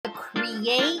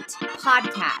Create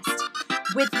podcast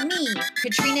with me,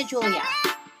 Katrina Julia.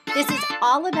 This is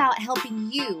all about helping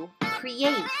you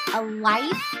create a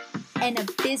life and a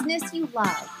business you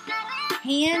love,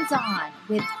 hands-on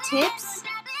with tips,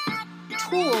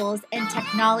 tools, and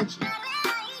technology.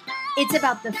 It's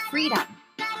about the freedom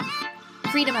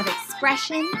of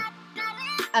expression,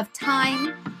 of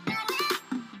time,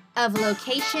 of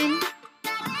location,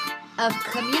 of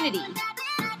community,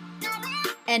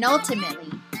 and ultimately,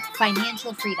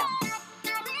 financial freedom.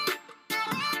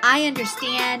 I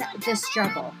understand the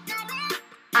struggle.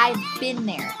 I've been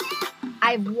there.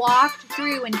 I've walked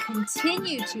through and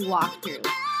continue to walk through.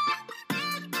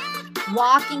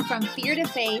 Walking from fear to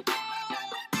faith,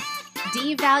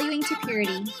 devaluing to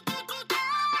purity,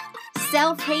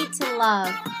 self-hate to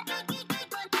love,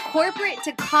 corporate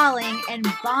to calling, and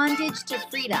bondage to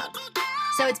freedom.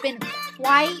 So it's been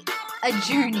quite a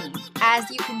journey,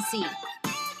 as you can see.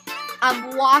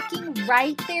 I'm walking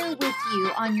right there with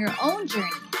you on your own journey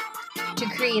to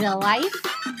create a life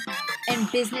and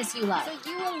business you love. So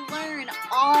you will learn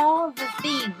all the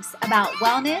things about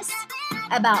wellness,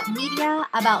 about media,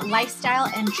 about lifestyle,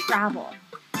 and travel.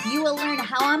 You will learn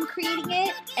how I'm creating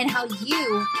it and how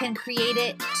you can create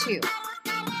it too.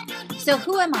 So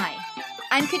who am I?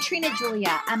 I'm Katrina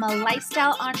Julia. I'm a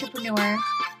lifestyle entrepreneur,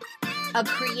 a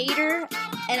creator,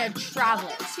 and a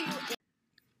traveler.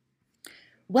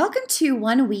 Welcome to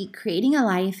 1 week creating a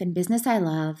life and business I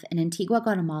love in Antigua,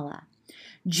 Guatemala.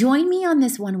 Join me on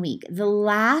this 1 week. The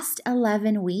last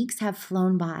 11 weeks have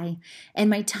flown by, and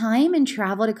my time in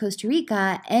travel to Costa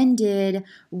Rica ended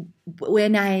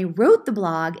when I wrote the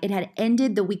blog. It had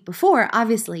ended the week before,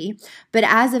 obviously, but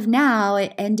as of now,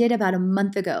 it ended about a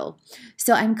month ago.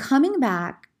 So I'm coming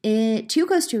back to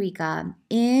Costa Rica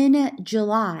in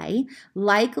July,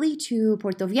 likely to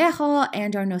Puerto Viejo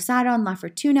and our Nosara and La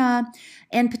Fortuna,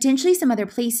 and potentially some other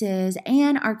places,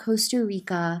 and our Costa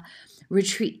Rica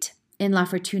retreat in La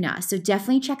Fortuna. So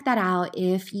definitely check that out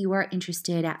if you are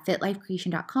interested at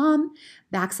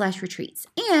fitlifecreation.com/retreats.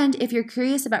 And if you're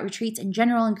curious about retreats in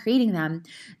general and creating them,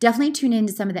 definitely tune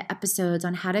into some of the episodes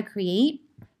on how to create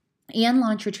and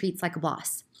launch retreats like a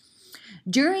boss.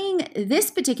 During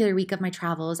this particular week of my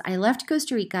travels, I left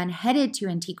Costa Rica and headed to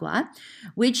Antigua,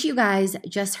 which you guys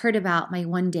just heard about my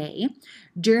 1 day.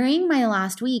 During my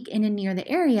last week in and near the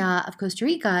area of Costa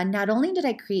Rica, not only did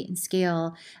I create and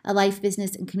scale a life,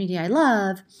 business, and community I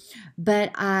love, but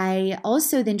I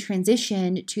also then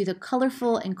transitioned to the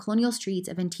colorful and colonial streets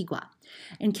of Antigua.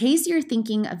 In case you're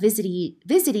thinking of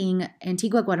visiting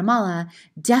Antigua, Guatemala,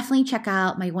 definitely check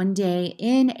out my 1 day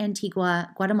in Antigua,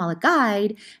 Guatemala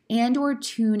guide and or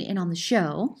tune in on the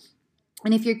show.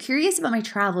 And if you're curious about my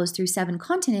travels through 7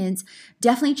 continents,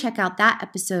 definitely check out that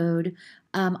episode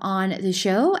on the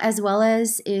show, as well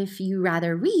as if you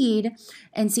rather read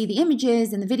and see the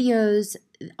images and the videos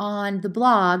on the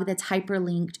blog that's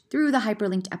hyperlinked through the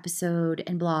hyperlinked episode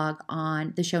and blog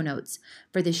on the show notes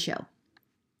for this show.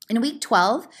 In week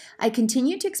 12, I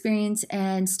continued to experience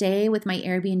and stay with my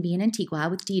Airbnb in Antigua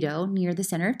with Dido near the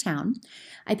center of town.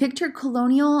 I picked her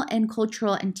colonial and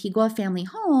cultural Antigua family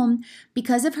home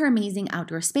because of her amazing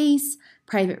outdoor space,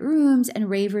 private rooms, and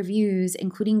rave reviews,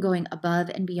 including going above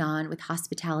and beyond with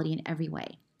hospitality in every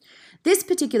way. This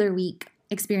particular week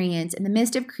experience, in the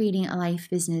midst of creating a life,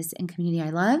 business, and community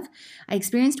I love, I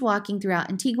experienced walking throughout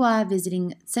Antigua,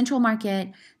 visiting Central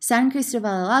Market, San Cristobal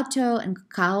del Alto, and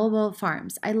Caobo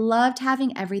Farms. I loved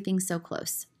having everything so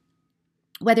close.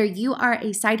 Whether you are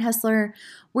a side hustler,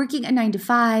 working a 9 to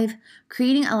 5,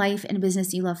 creating a life and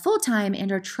business you love full-time,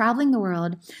 and are traveling the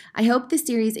world, I hope this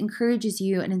series encourages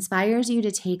you and inspires you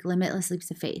to take limitless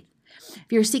leaps of faith.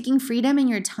 If you're seeking freedom in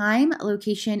your time,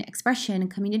 location, expression,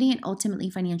 community, and ultimately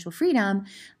financial freedom,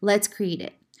 let's create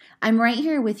it. I'm right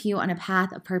here with you on a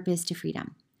path of purpose to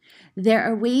freedom. There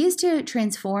are ways to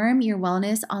transform your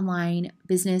wellness, online,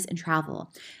 business, and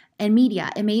travel, and media.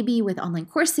 It may be with online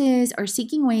courses or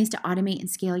seeking ways to automate and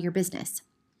scale your business.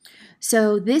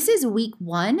 So this is week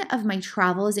 1 of my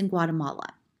travels in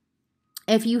Guatemala.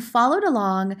 If you followed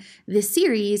along this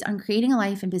series on creating a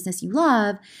life and business you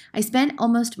love, I spent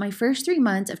almost my first 3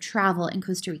 months of travel in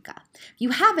Costa Rica. If you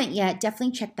haven't yet,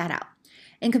 definitely check that out.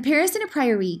 In comparison to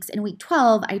prior weeks, in week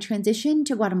 12, I transitioned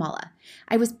to Guatemala.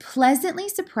 I was pleasantly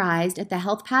surprised at the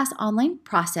Health Pass online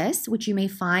process, which you may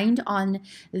find on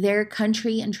their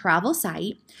country and travel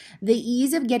site, the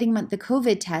ease of getting the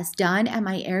COVID test done at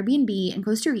my Airbnb in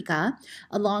Costa Rica,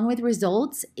 along with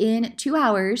results in 2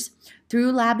 hours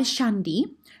through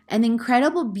Labishandi, and the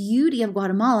incredible beauty of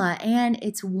Guatemala and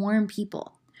its warm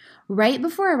people. Right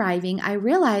before arriving, I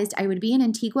realized I would be in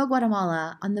Antigua,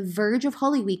 Guatemala on the verge of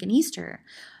Holy Week and Easter,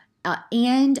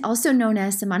 and also known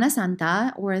as Semana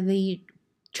Santa, or the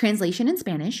translation in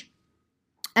Spanish,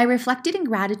 I reflected in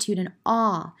gratitude and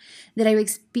awe that I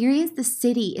experienced the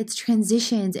city, its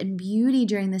transitions, and beauty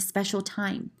during this special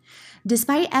time.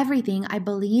 Despite everything, I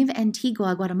believe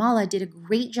Antigua, Guatemala did a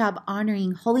great job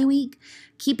honoring Holy Week,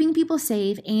 keeping people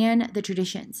safe, and the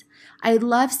traditions. I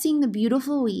love seeing the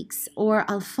beautiful weeks, or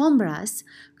alfombras,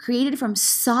 created from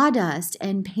sawdust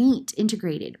and paint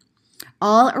integrated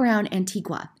all around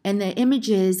Antigua. And the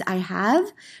images I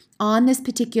have on this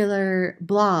particular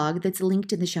blog that's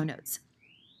linked in the show notes.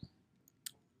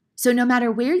 So no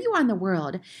matter where you are in the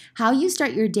world, how you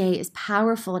start your day is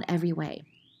powerful in every way.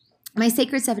 My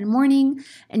Sacred 7 morning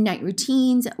and night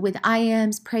routines with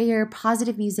IMs, prayer,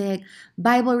 positive music,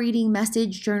 Bible reading,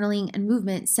 message, journaling, and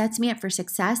movement sets me up for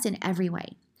success in every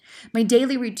way. My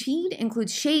daily routine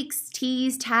includes shakes,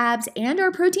 teas, tabs, and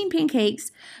our protein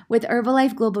pancakes with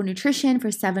Herbalife Global Nutrition for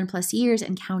 7+ years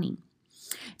and counting.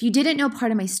 If you didn't know,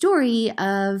 part of my story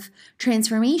of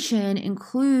transformation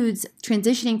includes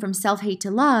transitioning from self-hate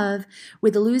to love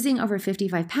with losing over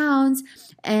 55 pounds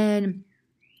and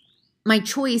my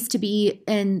choice to be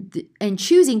and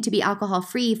choosing to be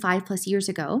alcohol-free 5+ years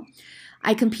ago.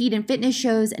 I compete in fitness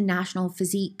shows and National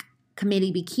Physique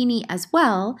Committee bikini as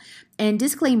well. And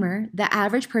disclaimer, the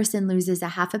average person loses a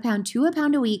half a pound to a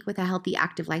pound a week with a healthy,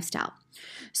 active lifestyle.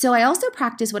 So I also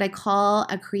practice what I call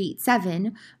a Create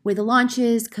 7 with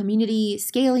launches, community,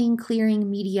 scaling, clearing,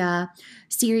 media,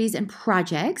 series, and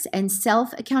projects, and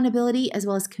self-accountability as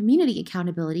well as community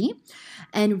accountability,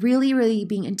 and really, really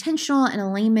being intentional and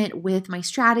alignment with my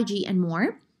strategy and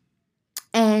more.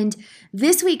 And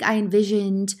this week I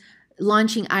envisioned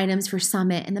launching items for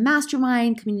Summit and the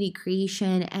Mastermind, community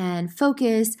creation and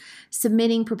focus,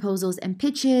 submitting proposals and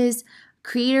pitches,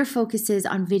 creator focuses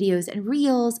on videos and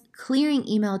reels, clearing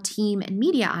email team and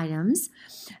media items,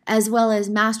 as well as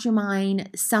Mastermind,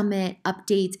 Summit,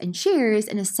 updates and shares,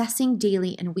 and assessing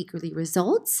daily and weekly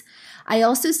results. I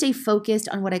also stay focused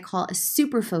on what I call a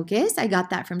super focus. I got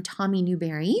that from Tommy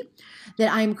Newberry,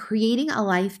 that I'm creating a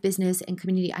life, business, and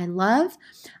community I love.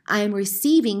 I'm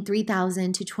receiving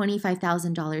 $3,000 to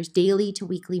 $25,000 daily to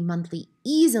weekly, monthly,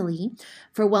 easily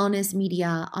for wellness,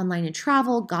 media, online, and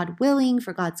travel, God willing,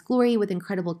 for God's glory, with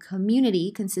incredible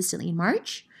community consistently in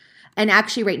March. And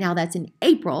actually right now that's in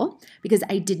April, because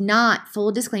I did not,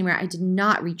 full disclaimer, I did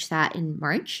not reach that in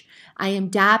March. I am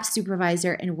DAP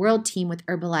supervisor and world team with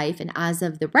Herbalife. And as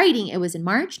of the writing, it was in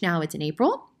March. Now it's in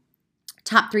April.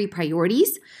 Top 3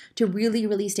 priorities to really,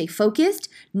 really stay focused.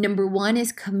 Number 1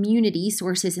 is community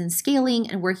sources and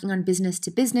scaling and working on business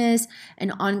to business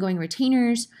and ongoing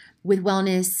retainers with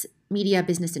wellness, media,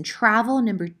 business, and travel.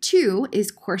 Number 2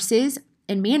 is courses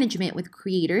and management with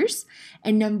creators.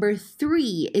 And number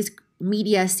 3 is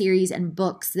media series and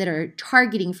books that are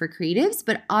targeting for creatives,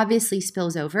 but obviously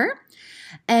spills over.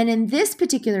 And in this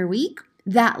particular week,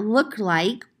 that looked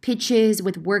like pitches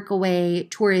with workaway,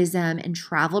 tourism, and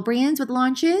travel brands with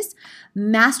launches,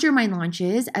 mastermind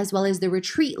launches, as well as the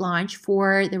retreat launch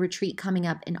for the retreat coming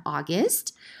up in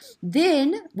August.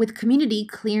 Then with community,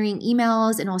 clearing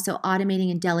emails and also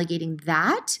automating and delegating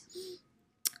that,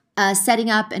 setting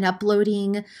up and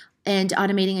uploading and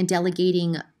automating and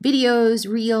delegating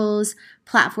videos, reels,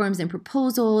 platforms, and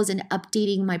proposals, and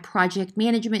updating my project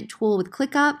management tool with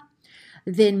ClickUp.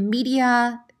 Then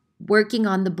media, working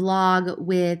on the blog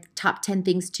with top 10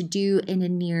 things to do in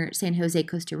and near San Jose,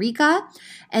 Costa Rica.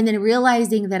 And then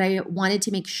realizing that I wanted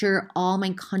to make sure all my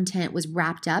content was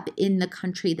wrapped up in the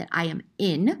country that I am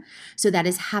in. So that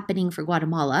is happening for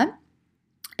Guatemala.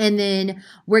 And then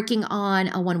working on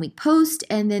a 1-week post.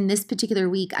 And then this particular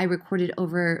week, I recorded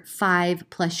over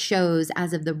 5+ shows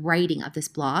as of the writing of this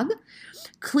blog,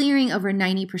 clearing over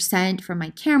 90% from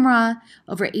my camera,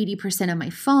 over 80% of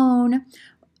my phone,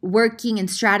 working and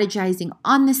strategizing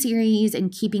on the series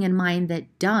and keeping in mind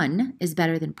that done is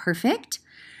better than perfect.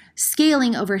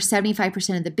 Scaling over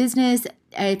 75% of the business,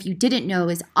 if you didn't know,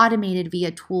 is automated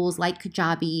via tools like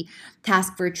Kajabi,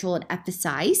 Task Virtual, and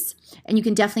Emphasize. And you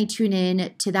can definitely tune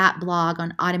in to that blog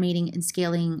on automating and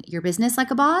scaling your business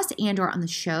like a boss and or on the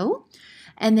show.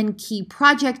 And then key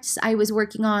projects I was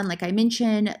working on, like I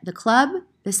mentioned, the club,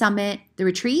 the summit, the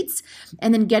retreats,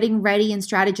 and then getting ready and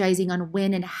strategizing on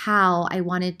when and how I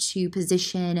wanted to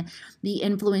position the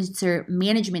influencer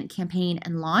management campaign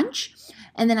and launch.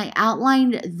 And then I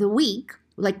outlined the week,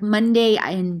 like Monday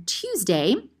and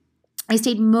Tuesday. I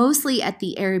stayed mostly at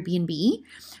the Airbnb.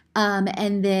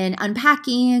 And then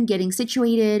unpacking, getting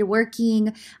situated,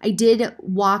 working. I did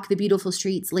walk the beautiful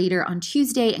streets later on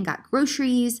Tuesday and got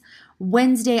groceries.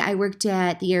 Wednesday, I worked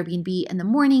at the Airbnb in the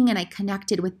morning and I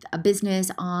connected with a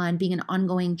business on being an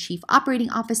ongoing chief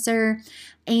operating officer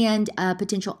and a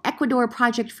potential Ecuador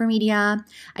project for media.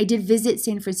 I did visit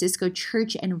San Francisco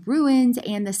Church and Ruins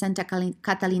and the Santa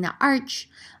Catalina Arch,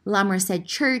 La Merced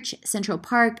Church, Central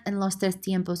Park, and Los Tres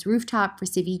Tiempos rooftop for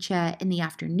ceviche in the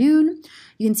afternoon.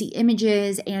 You can see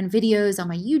images and videos on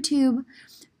my YouTube.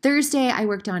 Thursday, I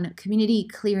worked on community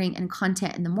clearing and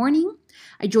content in the morning.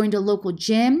 I joined a local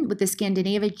gym with the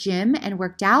Scandinavia Gym and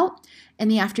worked out. In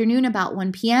the afternoon, about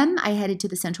 1 p.m., I headed to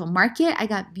the Central Market. I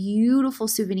got beautiful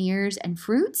souvenirs and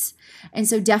fruits. And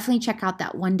so definitely check out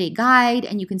that one-day guide,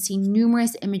 and you can see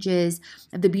numerous images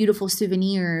of the beautiful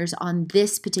souvenirs on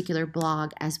this particular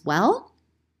blog as well.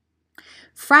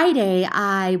 Friday,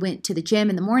 I went to the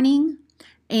gym in the morning,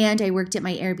 and I worked at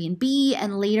my Airbnb,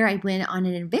 and later I went on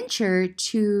an adventure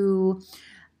to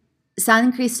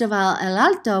San Cristobal El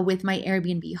Alto with my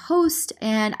Airbnb host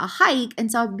and a hike, and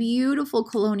saw a beautiful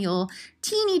colonial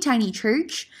teeny tiny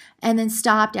church, and then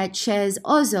stopped at Chez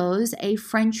Oiseaux, a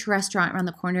French restaurant around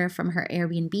the corner from her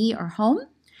Airbnb or home.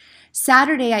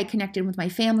 Saturday, I connected with my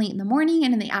family in the morning,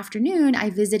 and in the afternoon, I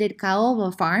visited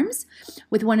Caoba Farms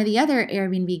with one of the other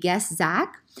Airbnb guests,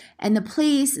 Zach. And the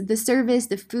place, the service,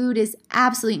 the food is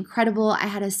absolutely incredible. I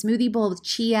had a smoothie bowl with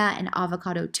chia and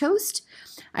avocado toast.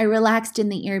 I relaxed in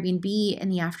the Airbnb in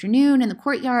the afternoon in the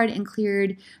courtyard and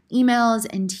cleared emails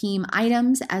and team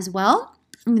items as well.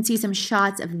 You can see some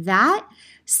shots of that.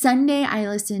 Sunday, I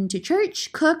listened to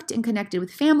church, cooked, and connected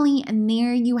with family. And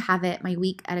there you have it, my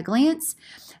week at a glance,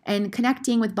 and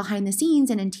connecting with behind the scenes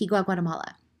in Antigua,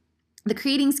 Guatemala. The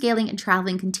creating, scaling, and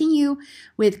traveling continue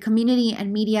with community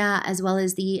and media, as well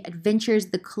as the adventures,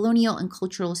 the colonial and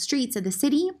cultural streets of the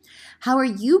city. How are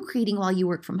you creating while you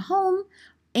work from home?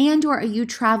 And or are you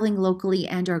traveling locally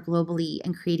and or globally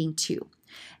and creating too?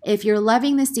 If you're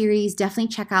loving this series,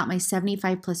 definitely check out my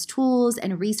 75 plus tools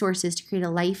and resources to create a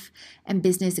life and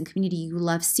business and community you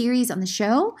love series on the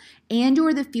show, and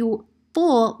or the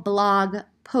full blog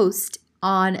post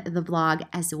on the blog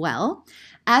as well.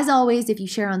 As always, if you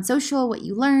share on social what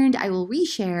you learned, I will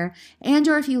reshare, and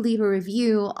or if you leave a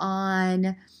review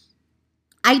on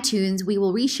iTunes, we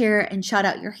will reshare and shout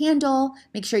out your handle.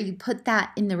 Make sure you put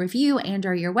that in the review and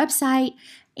or your website.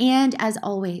 And as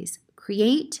always,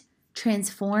 create,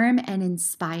 transform, and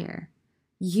inspire.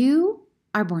 You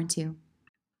are born to.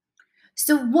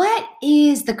 So what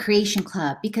is the Creation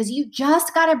Club? Because you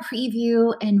just got a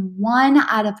preview in 1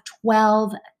 out of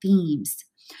 12 themes.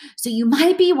 So you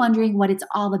might be wondering what it's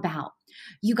all about.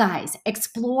 You guys,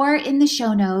 explore in the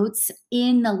show notes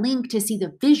in the link to see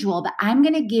the visual, but I'm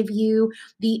going to give you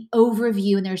the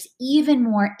overview, and there's even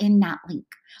more in that link.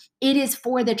 It is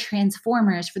for the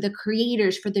transformers, for the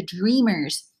creators, for the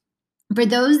dreamers, for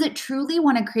those that truly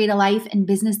want to create a life and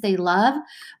business they love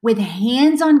with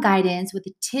hands-on guidance, with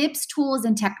tips, tools,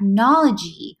 and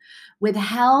technology, with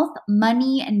health,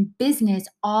 money, and business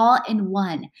all in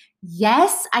one.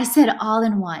 Yes, I said all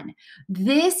in one.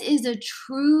 This is a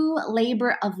true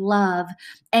labor of love.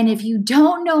 And if you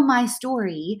don't know my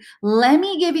story, let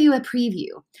me give you a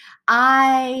preview.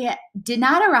 I did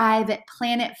not arrive at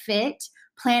Planet Fit,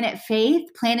 Planet Faith,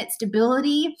 Planet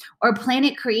Stability, or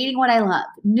Planet Creating what I love.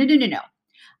 No.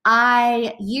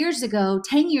 Years ago,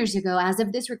 10 years ago, as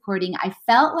of this recording, I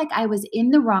felt like I was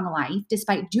in the wrong life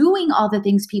despite doing all the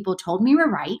things people told me were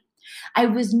right. I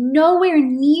was nowhere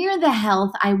near the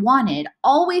health I wanted,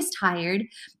 always tired,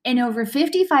 and over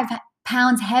 55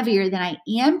 pounds heavier than I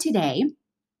am today.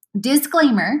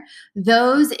 Disclaimer,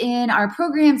 those in our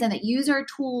programs and that use our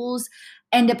tools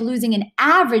end up losing an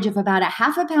average of about a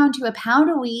half a pound to a pound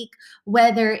a week,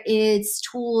 whether it's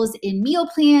tools in meal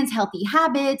plans, healthy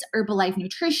habits, Herbalife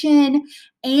nutrition,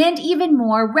 and even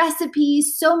more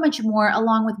recipes, so much more,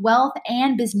 along with wealth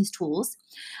and business tools.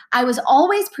 I was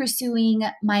always pursuing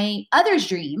my others'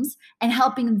 dreams and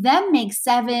helping them make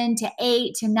 7 to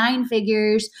 8 to 9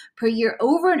 figures per year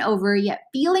over and over, yet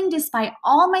feeling despite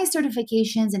all my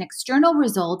certifications and external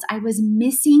results, I was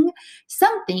missing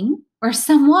something or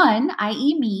someone,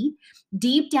 i.e. me,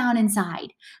 deep down inside,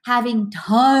 having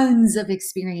tons of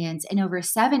experience in over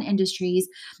 7 industries,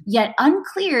 yet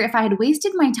unclear if I had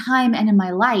wasted my time and in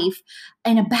my life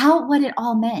and about what it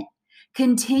all meant.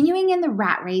 Continuing in the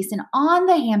rat race and on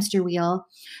the hamster wheel,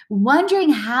 wondering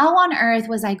how on earth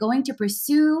was I going to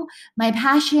pursue my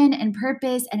passion and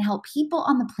purpose and help people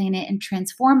on the planet and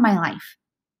transform my life.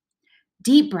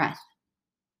 Deep breath.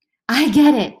 I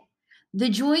get it. The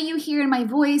joy you hear in my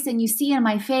voice and you see in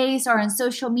my face or on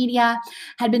social media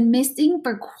had been missing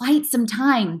for quite some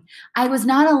time. I was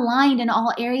not aligned in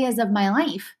all areas of my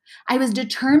life. I was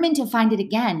determined to find it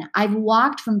again. I've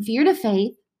walked from fear to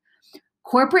faith,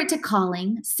 corporate to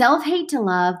calling, self-hate to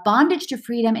love, bondage to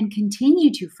freedom, and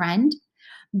continue to, friend.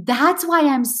 That's why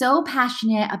I'm so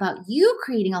passionate about you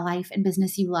creating a life and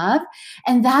business you love.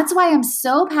 And that's why I'm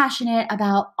so passionate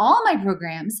about all my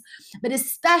programs, but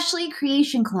especially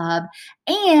Creation Club.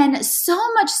 And so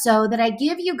much so that I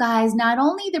give you guys not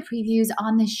only the previews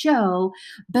on the show,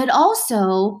 but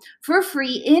also for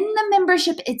free in the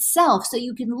membership itself. So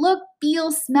you can look,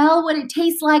 feel, smell what it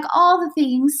tastes like, all the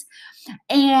things.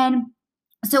 And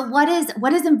so what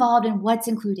is involved and what's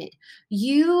included?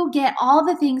 You get all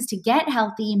the things to get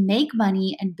healthy, make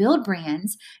money, and build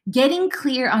brands, getting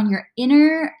clear on your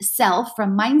inner self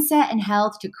from mindset and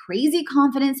health to crazy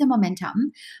confidence and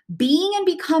momentum, being and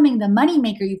becoming the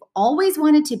moneymaker you've always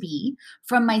wanted to be,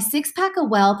 from my 6-pack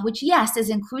of wealth, which yes, is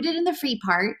included in the free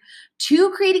part, to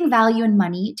creating value and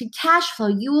money, to cash flow.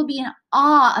 You will be in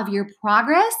awe of your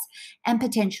progress and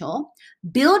potential.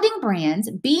 Building brands,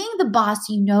 being the boss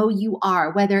you know you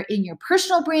are, whether in your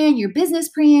personal brand, your business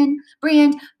brand,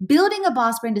 building a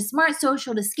boss brand to smart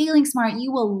social to scaling smart.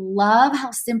 You will love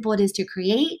how simple it is to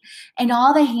create and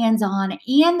all the hands-on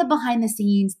and the behind the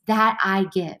scenes that I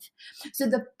give. So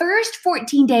the first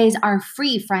 14 days are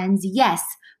free, friends. Yes,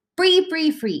 free,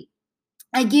 free, free.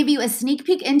 I give you a sneak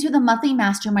peek into the monthly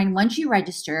mastermind once you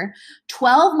register,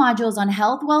 12 modules on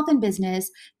health, wealth, and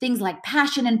business, things like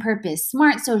passion and purpose,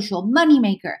 smart social,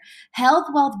 moneymaker, health,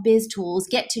 wealth, biz tools,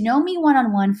 get to know me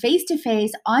one-on-one,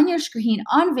 face-to-face, on your screen,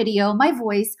 on video, my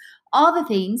voice, all the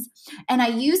things. And I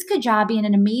use Kajabi,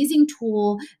 an amazing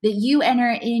tool that you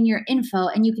enter in your info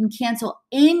and you can cancel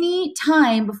any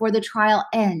time before the trial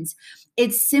ends.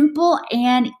 It's simple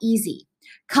and easy.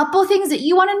 Couple things that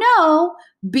you want to know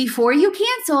before you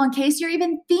cancel in case you're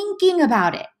even thinking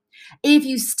about it. If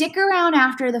you stick around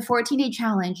after the 14-day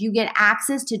challenge, you get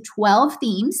access to 12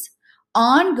 themes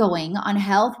ongoing on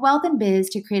health, wealth, and biz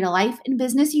to create a life and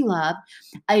business you love,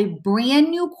 a brand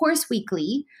new course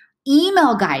weekly,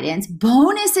 email guidance,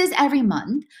 bonuses every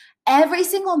month. Every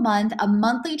single month, a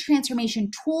monthly transformation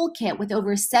toolkit with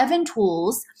over 7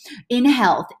 tools in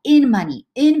health, in money,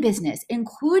 in business,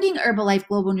 including Herbalife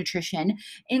Global Nutrition,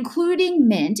 including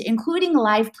Mint, including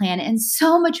Life Plan, and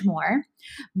so much more.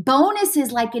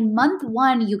 Bonuses like in month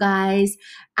 1, you guys,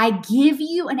 I give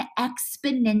you an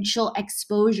exponential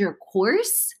exposure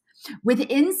course with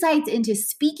insights into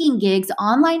speaking gigs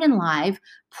online and live,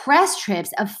 press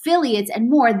trips, affiliates, and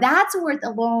more. That's worth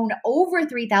alone over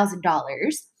 $3,000.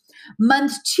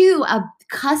 Month 2, a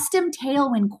custom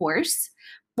Tailwind course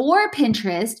for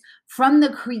Pinterest from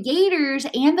the creators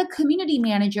and the community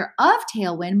manager of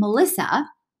Tailwind, Melissa.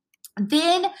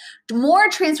 Then more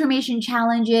transformation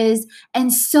challenges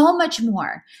and so much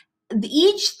more.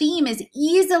 Each theme is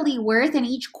easily worth, and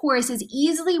each course is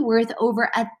easily worth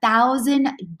over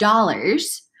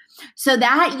 $1,000. So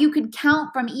that you could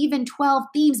count from even 12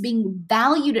 themes being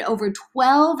valued at over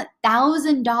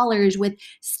 $12,000 with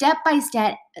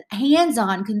step-by-step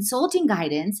hands-on consulting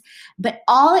guidance, but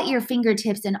all at your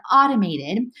fingertips and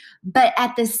automated. But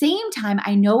at the same time,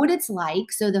 I know what it's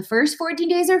like. So the first 14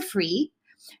 days are free.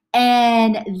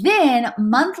 And then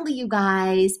monthly, you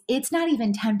guys, it's not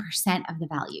even 10% of the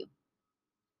value.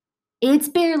 It's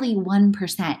barely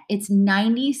 1%. It's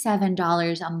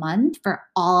 $97 a month for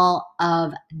all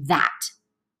of that.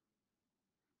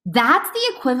 That's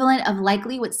the equivalent of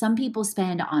likely what some people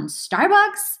spend on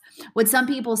Starbucks, what some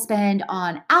people spend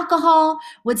on alcohol,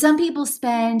 what some people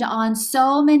spend on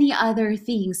so many other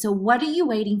things. So what are you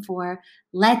waiting for?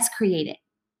 Let's create it.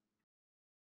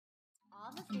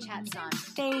 All the chats on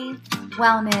faith,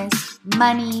 wellness,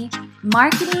 money,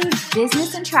 marketing,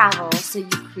 business, and travel so you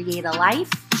create a life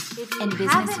and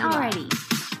business already.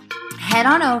 Head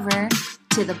on over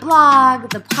to the blog,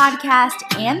 the podcast,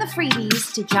 and the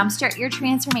freebies to jumpstart your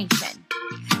transformation.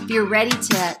 If you're ready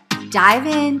to dive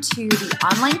into the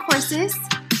online courses,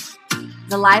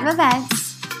 the live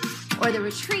events, or the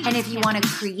retreat, and if you want to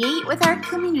create with our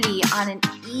community on an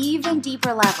even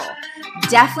deeper level,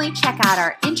 definitely check out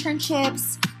our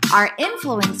internships, our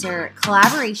influencer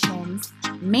collaborations,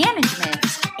 management,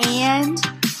 and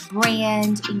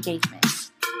brand engagement.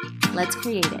 Let's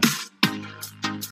create it.